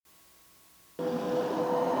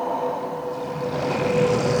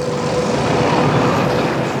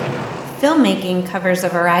Filmmaking covers a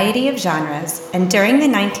variety of genres, and during the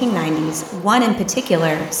 1990s, one in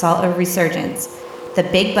particular saw a resurgence, the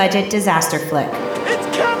big-budget disaster flick.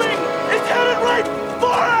 It's coming! It's headed right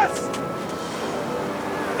for us!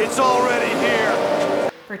 It's already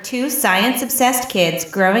here! For two science-obsessed kids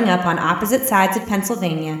growing up on opposite sides of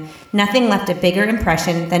Pennsylvania, nothing left a bigger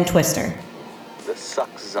impression than Twister. The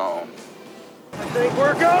suck zone. I think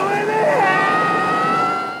we're going in!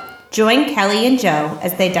 Join Kelly and Joe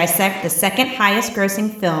as they dissect the second highest grossing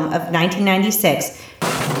film of 1996.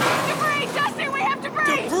 Debris! Dusty, we have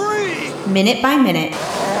debris! Debris! Minute by minute.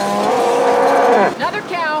 Another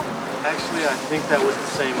cow! Actually, I think that was the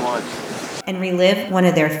same one. And relive one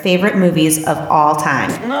of their favorite movies of all time.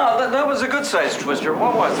 No, that was a good-sized Twister.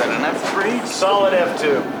 What was that, an F3? Solid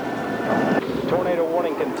F2. Tornado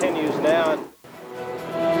warning continues now.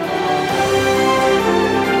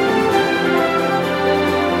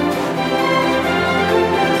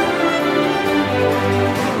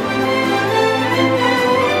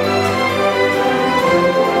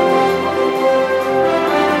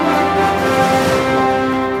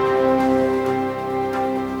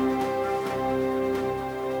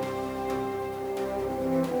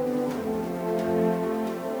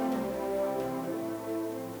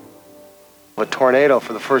 A tornado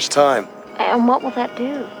for the first time. And what will that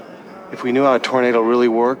do? If we knew how a tornado really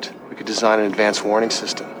worked, we could design an advanced warning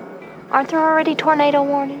system. Aren't there already tornado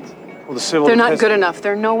warnings? Well, the civil They're not defense- good enough.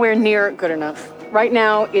 They're nowhere near good enough. Right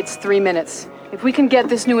now, it's 3 minutes. If we can get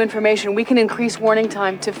this new information, we can increase warning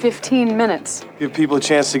time to 15 minutes. Give people a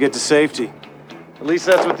chance to get to safety. At least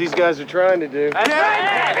that's what these guys are trying to do.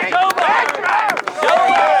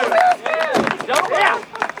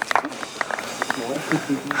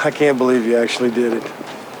 I can't believe you actually did it.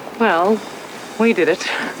 Well, we did it.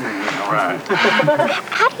 All right.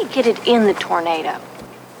 How do you get it in the tornado?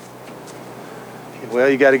 Well,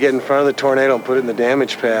 you got to get in front of the tornado and put it in the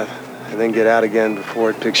damage path, and then get out again before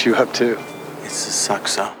it picks you up too. It's the suck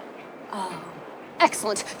zone.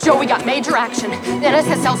 Excellent. Joe, we got major action. The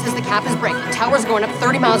NSSL says the cap is breaking. Tower's going up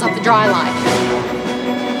 30 miles off the dry line.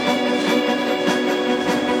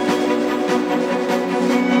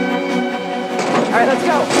 All right, let's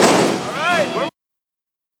go.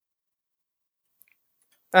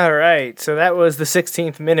 All right, so that was the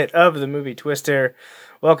 16th minute of the movie Twister.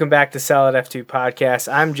 Welcome back to Solid F2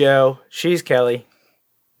 Podcast. I'm Joe. She's Kelly.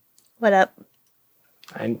 What up?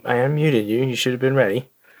 I unmuted you. You should have been ready.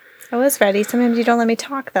 I was ready. Sometimes you don't let me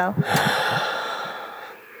talk, though.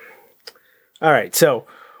 All right, so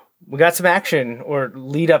we got some action, or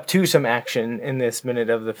lead up to some action in this minute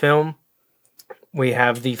of the film. We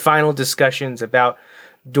have the final discussions about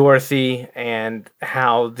Dorothy and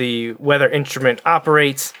how the weather instrument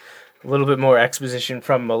operates. A little bit more exposition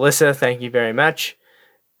from Melissa. Thank you very much.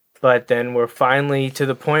 But then we're finally to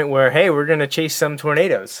the point where, hey, we're going to chase some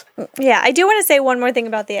tornadoes. Yeah, I do want to say one more thing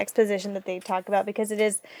about the exposition that they talk about, because it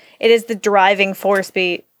is the driving force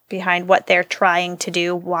behind what they're trying to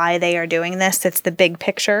do, why they are doing this. It's the big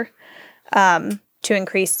picture to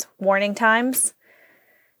increase warning times.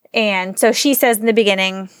 And so she says in the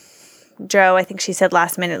beginning, Joe, I think she said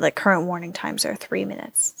last minute, like, current warning times are 3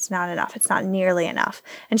 minutes. It's not enough. It's not nearly enough.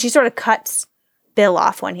 And she sort of cuts Bill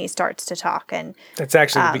off when he starts to talk. And it's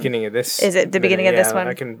actually the beginning of this. Is it the beginning of this one?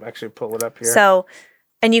 I can actually pull it up here. So,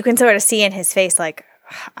 and you can sort of see in his face, like,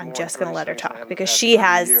 I'm just going to let her talk, because she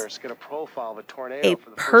has a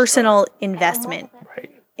personal investment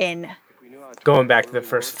in going back to the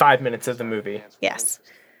first 5 minutes of the movie. Yes.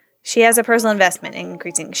 She has a personal investment in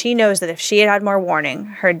increasing. She knows that if she had had more warning,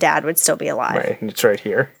 her dad would still be alive. Right, and it's right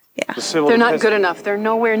here. Yeah. They're not good enough. They're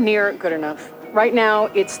nowhere near good enough. Right now,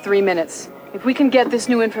 it's 3 minutes. If we can get this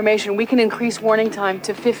new information, we can increase warning time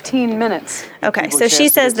to 15 minutes. Okay, so she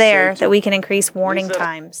says there that we can increase warning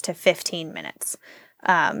times to 15 minutes,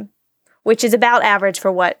 which is about average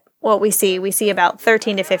for what we see. We see about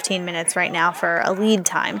 13 to 15 minutes right now for a lead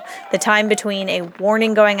time, the time between a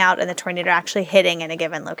warning going out and the tornado actually hitting in a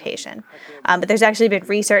given location. But there's actually been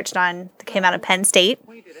research that came out of Penn State.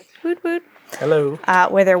 Woot woot. Hello.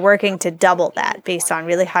 Where they're working to double that based on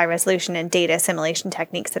really high resolution and data assimilation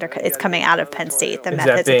techniques it's coming out of Penn State, the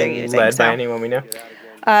methods that they're using. Led by anyone we know?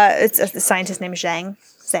 It's a scientist named Zhang,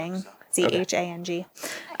 Z-H-A-N-G.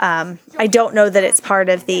 I don't know that it's part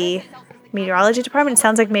of the meteorology department. It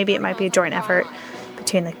sounds like maybe it might be a joint effort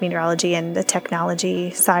between like meteorology and the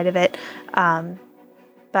technology side of it.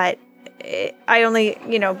 But I only,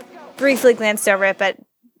 briefly glanced over it, but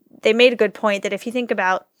they made a good point that if you think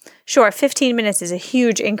about, sure, 15 minutes is a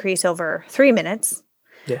huge increase over 3 minutes.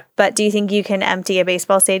 Yeah. But do you think you can empty a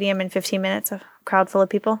baseball stadium in 15 minutes, a crowd full of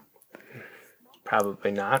people?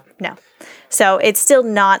 Probably not. No. So it's still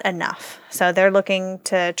not enough. So they're looking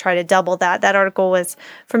to try to double that. That article was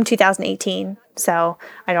from 2018. So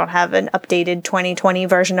I don't have an updated 2020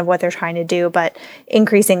 version of what they're trying to do, but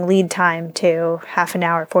increasing lead time to half an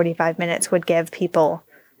hour, 45 minutes would give people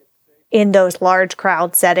in those large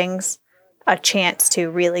crowd settings a chance to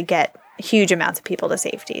really get huge amounts of people to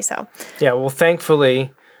safety. So yeah, well,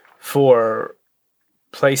 thankfully for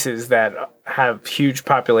places that have huge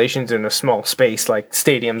populations in a small space, like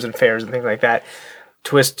stadiums and fairs and things like that,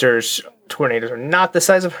 Twister's tornadoes are not the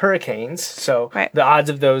size of hurricanes, so the odds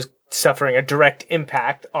of those suffering a direct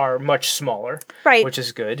impact are much smaller, which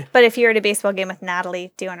is good. But if you're at a baseball game with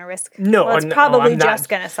Natalie, do you want to risk? No, well, it's probably just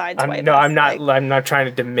going to sideswipe. I'm not trying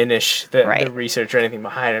to diminish the research or anything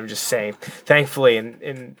behind it. I'm just saying, thankfully,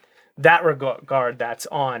 in that regard, that's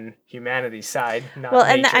on humanity's side, not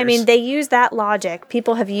nature's. I mean, they use that logic.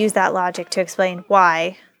 People have used that logic to explain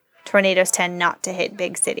why tornadoes tend not to hit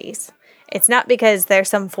big cities. It's not because there's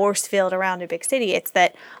some force field around a big city. It's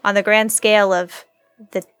that on the grand scale of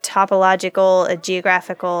the topological,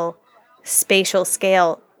 geographical, spatial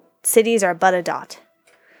scale, cities are but a dot.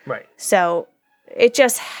 Right. So it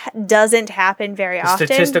just doesn't happen very often.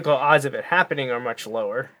 Statistical odds of it happening are much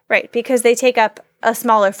lower. Right, because they take up a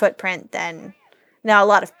smaller footprint than... Now, a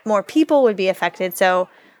lot of more people would be affected, so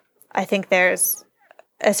I think there's,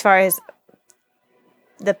 as far as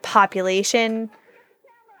the population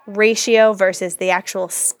ratio versus the actual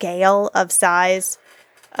scale of size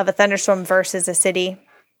of a thunderstorm versus a city,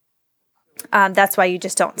 that's why you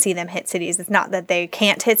just don't see them hit cities. It's not that they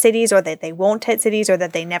can't hit cities or that they won't hit cities or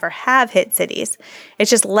that they never have hit cities.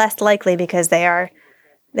 It's just less likely because they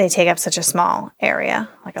take up such a small area,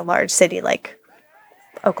 like a large city like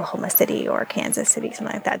Oklahoma City or Kansas City,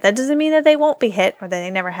 something like that. That doesn't mean that they won't be hit or that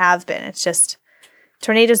they never have been. It's just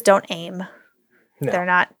tornadoes don't aim. No. They're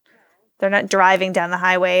not driving down the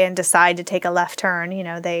highway and decide to take a left turn. You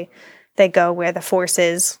know, they go where the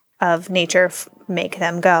forces of nature make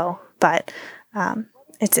them go. But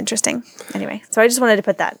it's interesting. Anyway, so I just wanted to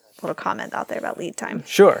put that little comment out there about lead time.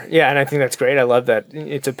 Sure. Yeah, and I think that's great. I love that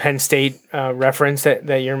it's a Penn State reference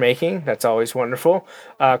that you're making. That's always wonderful.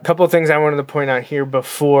 A couple of things I wanted to point out here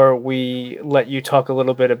before we let you talk a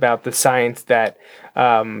little bit about the science that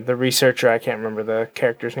the researcher, I can't remember the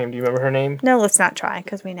character's name. Do you remember her name? No, let's not try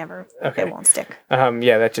because we never, it won't stick.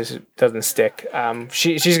 Yeah, that just doesn't stick.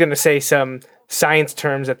 She's going to say some science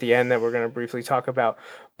terms at the end that we're going to briefly talk about.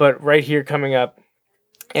 But right here coming up,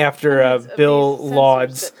 after Bill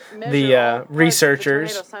lauds the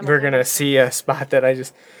researchers, we're going to see a spot that I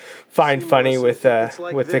just find funny with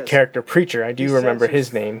the character Preacher. I do remember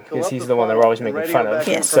his name because he's the one that we're always making fun of.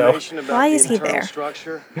 Yes. So why is he there?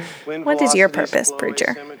 What is your purpose,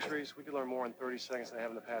 Preacher?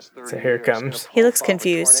 So here it comes. He looks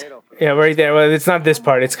confused. Yeah, right there. Well, it's not this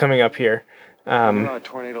part. It's coming up here. How a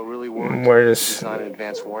tornado really works. Design an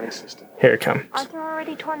advanced warning system. Here it comes. Aren't there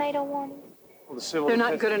already tornado warnings? They're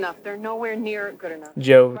not good enough. They're nowhere near good enough.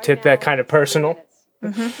 Joe took that kind of personal.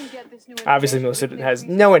 Mm-hmm. Obviously, Melissa has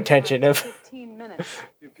no intention of.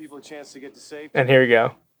 And here we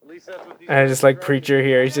go. And I just like Preacher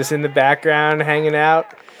here. He's just in the background hanging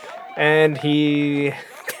out. And he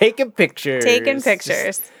taking pictures.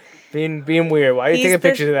 Just being weird. Why are you taking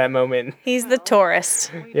pictures of that moment? He's the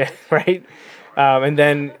tourist. Yeah, right? And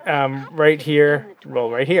then right here,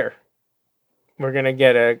 we're going to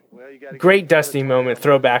get a great Dusty moment,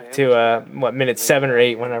 throwback to, minute 7 or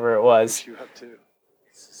 8, whenever it was.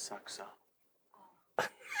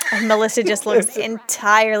 And Melissa just looks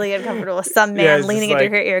entirely uncomfortable with some man leaning into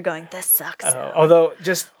her ear going, this sucks. Although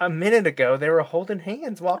just a minute ago, they were holding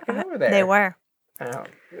hands walking over there. They were.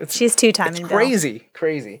 She's two-time in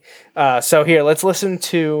Crazy. So here, let's listen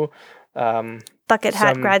to Bucket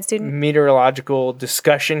Hat grad student meteorological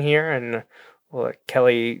discussion here, and we'll let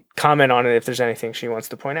Kelly comment on it if there's anything she wants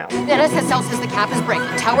to point out. The SSL says the cap is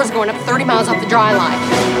breaking. Tower's going up 30 miles off the dry line.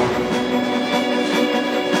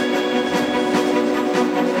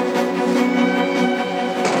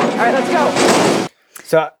 All right, let's go.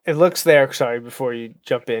 So it looks there, sorry, before you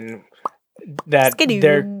jump in, that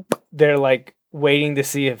they're like waiting to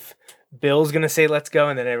see if Bill's going to say let's go,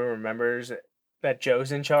 and then everyone remembers that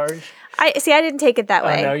Joe's in charge. I didn't take it that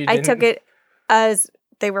way. No, you didn't? I took it as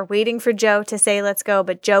they were waiting for Joe to say let's go,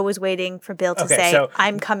 but Joe was waiting for Bill to say, so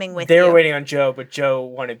I'm coming with you. They were waiting on Joe, but Joe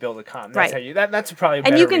wanted Bill to come. That's how that's probably a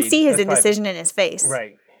better And you can read. see his indecision in his face.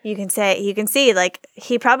 Right. You can see like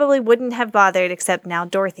he probably wouldn't have bothered, except now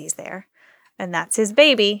Dorothy's there. And that's his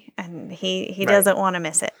baby, and he doesn't want to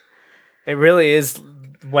miss it. It really is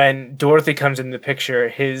when Dorothy comes in the picture,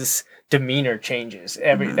 his demeanor changes.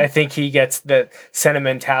 I think he gets the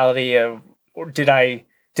sentimentality of or did I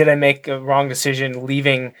make a wrong decision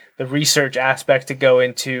leaving the research aspect to go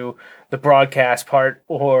into the broadcast part,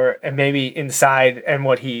 and maybe inside, and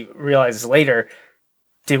what he realizes later,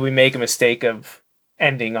 did we make a mistake of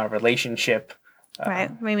ending our relationship?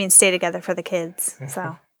 Right. We mean stay together for the kids.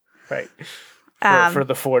 So. Right. For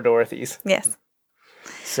the 4 Dorothys. Yes.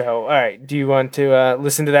 So, all right. Do you want to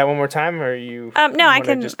listen to that one more time, or you? No, I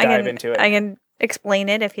can just dive into it. I can explain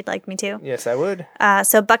it if you'd like me to. Yes, I would.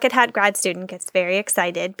 So Bucket Hat grad student gets very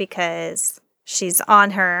excited because she's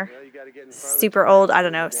on her super old, I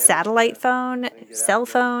don't know, satellite phone, cell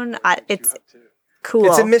phone. It's cool.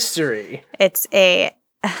 It's a mystery. It's a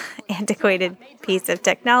antiquated piece of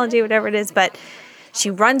technology, whatever it is, but she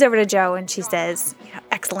runs over to Joe and she says,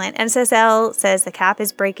 excellent. NSSL says the cap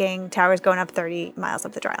is breaking, tower's going up 30 miles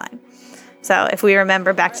up the dry line. So if we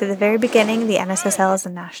remember back to the very beginning, the NSSL is the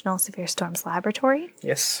National Severe Storms Laboratory.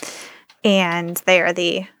 Yes. And they are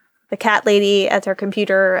the cat lady at her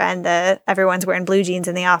computer, and everyone's wearing blue jeans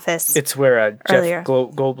in the office. It's where Jeff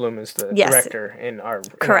Goldblum is the director in our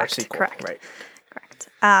sequel. Correct. Right.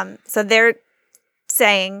 Correct. So they're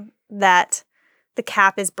saying that the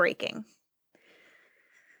cap is breaking.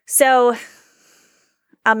 So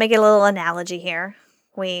I'll make a little analogy here.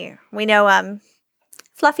 We know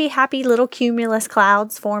fluffy, happy little cumulus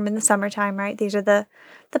clouds form in the summertime, right? These are the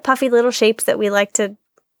puffy little shapes that we like to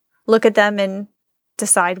look at them and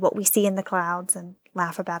decide what we see in the clouds and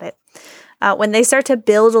laugh about it. When they start to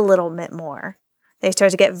build a little bit more, they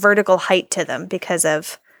start to get vertical height to them because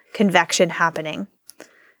of convection happening,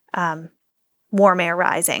 warm air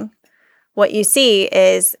rising. What you see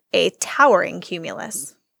is a towering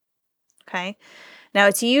cumulus. Okay. Now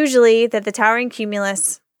it's usually that the towering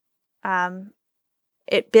cumulus,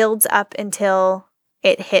 it builds up until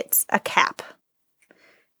it hits a cap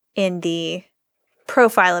in the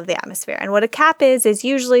profile of the atmosphere. And what a cap is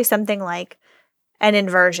usually something like an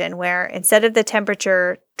inversion, where instead of the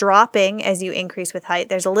temperature dropping as you increase with height,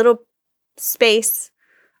 there's a little space,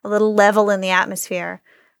 a little level in the atmosphere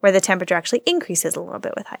where the temperature actually increases a little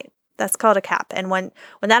bit with height. That's called a cap. And when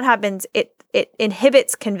that happens, it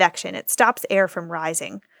inhibits convection. It stops air from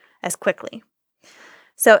rising as quickly.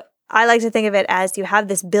 So I like to think of it as you have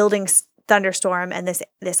this building thunderstorm and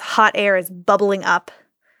this hot air is bubbling up,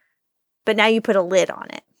 but now you put a lid on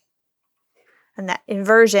it. And that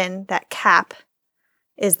inversion, that cap,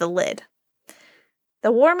 is the lid.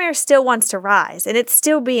 The warm air still wants to rise, and it's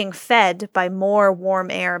still being fed by more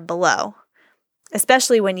warm air below,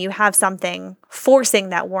 especially when you have something forcing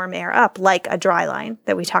that warm air up, like a dry line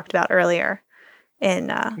that we talked about earlier in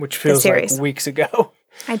which feels the series. Like weeks ago.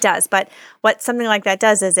 It does, but what something like that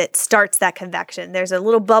does is it starts that convection. There's a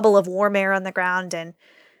little bubble of warm air on the ground, and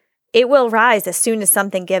it will rise as soon as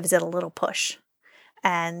something gives it a little push.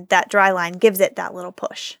 And that dry line gives it that little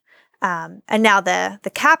push. And now the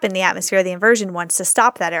cap in the atmosphere, the inversion, wants to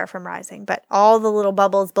stop that air from rising, but all the little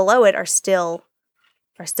bubbles below it are still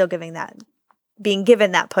being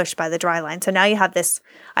given that push by the dry line. So now you have this,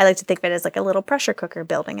 I like to think of it as like a little pressure cooker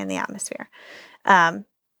building in the atmosphere.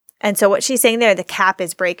 And so what she's saying there, the cap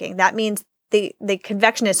is breaking. That means the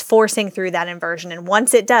convection is forcing through that inversion. And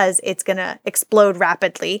once it does, it's going to explode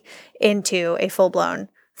rapidly into a full-blown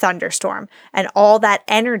thunderstorm. And all that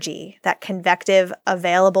energy, that convective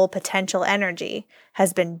available potential energy,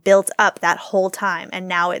 has been built up that whole time. And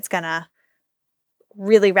now it's going to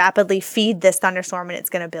really rapidly feed this thunderstorm, and it's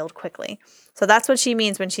going to build quickly. So that's what she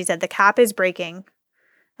means when she said the cap is breaking.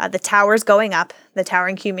 The tower's going up. The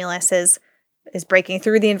towering cumulus is breaking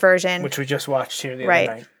through the inversion. Which we just watched here the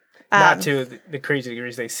other night. Not to the crazy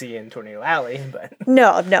degrees they see in Tornado Alley, but...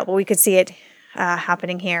 No, but we could see it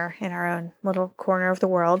happening here in our own little corner of the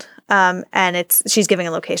world. And she's giving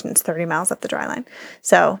a location. It's 30 miles up the dry line.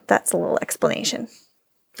 So that's a little explanation.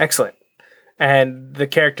 Excellent. And the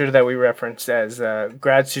character that we referenced as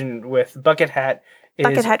grad student with bucket hat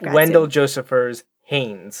is Wendell Josephers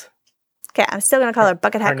Haynes. Okay, I'm still going to call her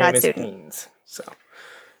bucket hat grad student. Her name is Haynes. So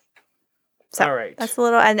all right. That's a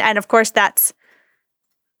little, and of course that's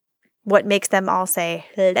what makes them all say,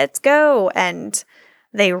 let's go. And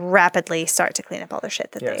they rapidly start to clean up all their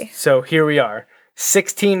shit that they... So here we are,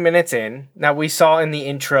 16 minutes in. Now we saw in the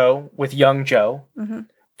intro with young Joe,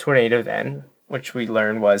 Tornado then, which we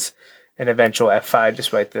learned was an eventual F5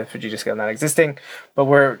 despite the Fujita scale not existing. But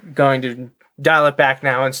we're going to dial it back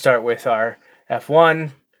now and start with our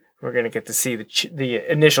F1. We're going to get to see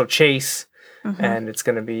the initial chase. And it's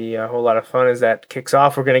going to be a whole lot of fun as that kicks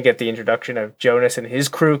off. We're going to get the introduction of Jonas and his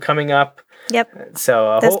crew coming up. Yep.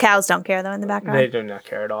 So those cows don't care, though, in the background. They do not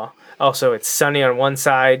care at all. Also, it's sunny on one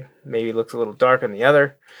side. Maybe it looks a little dark on the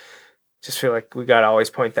other. Just feel like we got to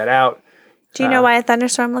always point that out. Do you know why a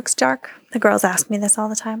thunderstorm looks dark? The girls ask me this all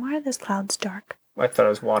the time. Why are those clouds dark? I thought it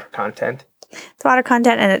was water content. It's water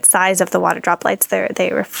content and its size of the water droplets.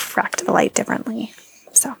 They refract the light differently.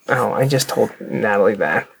 So. Oh, I just told Natalie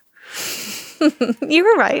that. You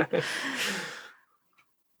were right.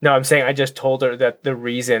 No, I'm saying I just told her that the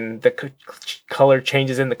reason the color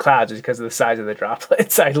changes in the clouds is because of the size of the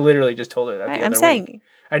droplets. I literally just told her that the other week.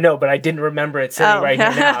 I know, but I didn't remember it sitting right here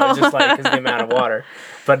now. I was just like, because the amount of water.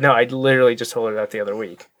 But no, I literally just told her that the other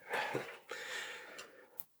week.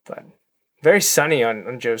 But very sunny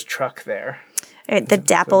on Joe's truck there. The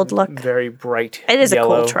dappled look. Very bright. It is a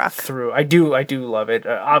yellow cool truck. Through. I do love it.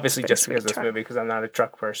 Obviously, Very just because of this truck. movie, because I'm not a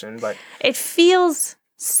truck person. But it feels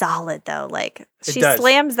solid though. Like it she does.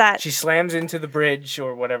 slams that. She slams into the bridge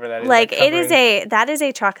or whatever that is. Like that is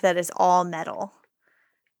a truck that is all metal.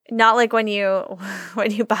 Not like when you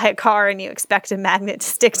buy a car and you expect a magnet to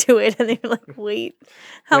stick to it, and you're like, wait,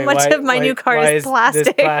 how much of my new car is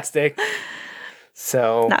plastic? This plastic.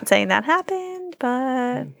 So not saying that happened,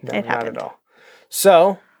 but it happened. Not at all.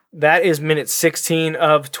 So that is minute 16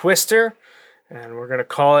 of Twister, and we're gonna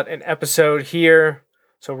call it an episode here.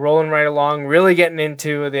 So rolling right along, really getting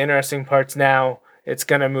into the interesting parts now. It's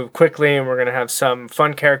gonna move quickly, and we're gonna have some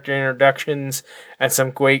fun character introductions and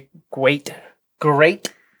some great quotes.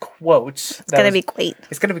 It's gonna be great.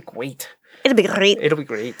 It's gonna be great. It'll be great. It'll be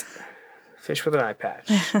great. Fish with an eye patch.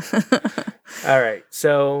 All right.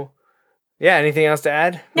 So, yeah, anything else to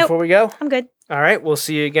add before we go? I'm good. All right. We'll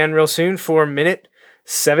see you again real soon for minute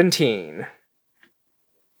 17.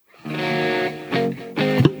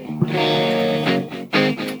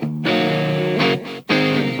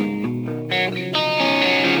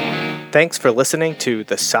 Thanks for listening to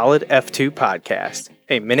the Solid F2 podcast,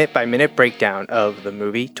 a minute-by-minute breakdown of the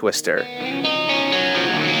movie Twister.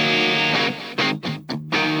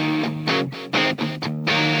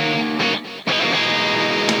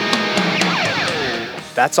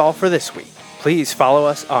 That's all for this week. Please follow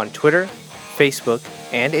us on Twitter, Facebook,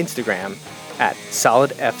 and Instagram at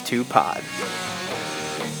Solid F2 Pod.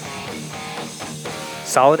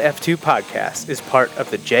 Solid F2 Podcast is part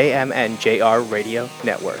of the JMNJR Radio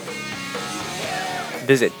Network.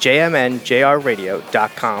 Visit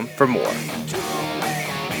jmnjrradio.com for more.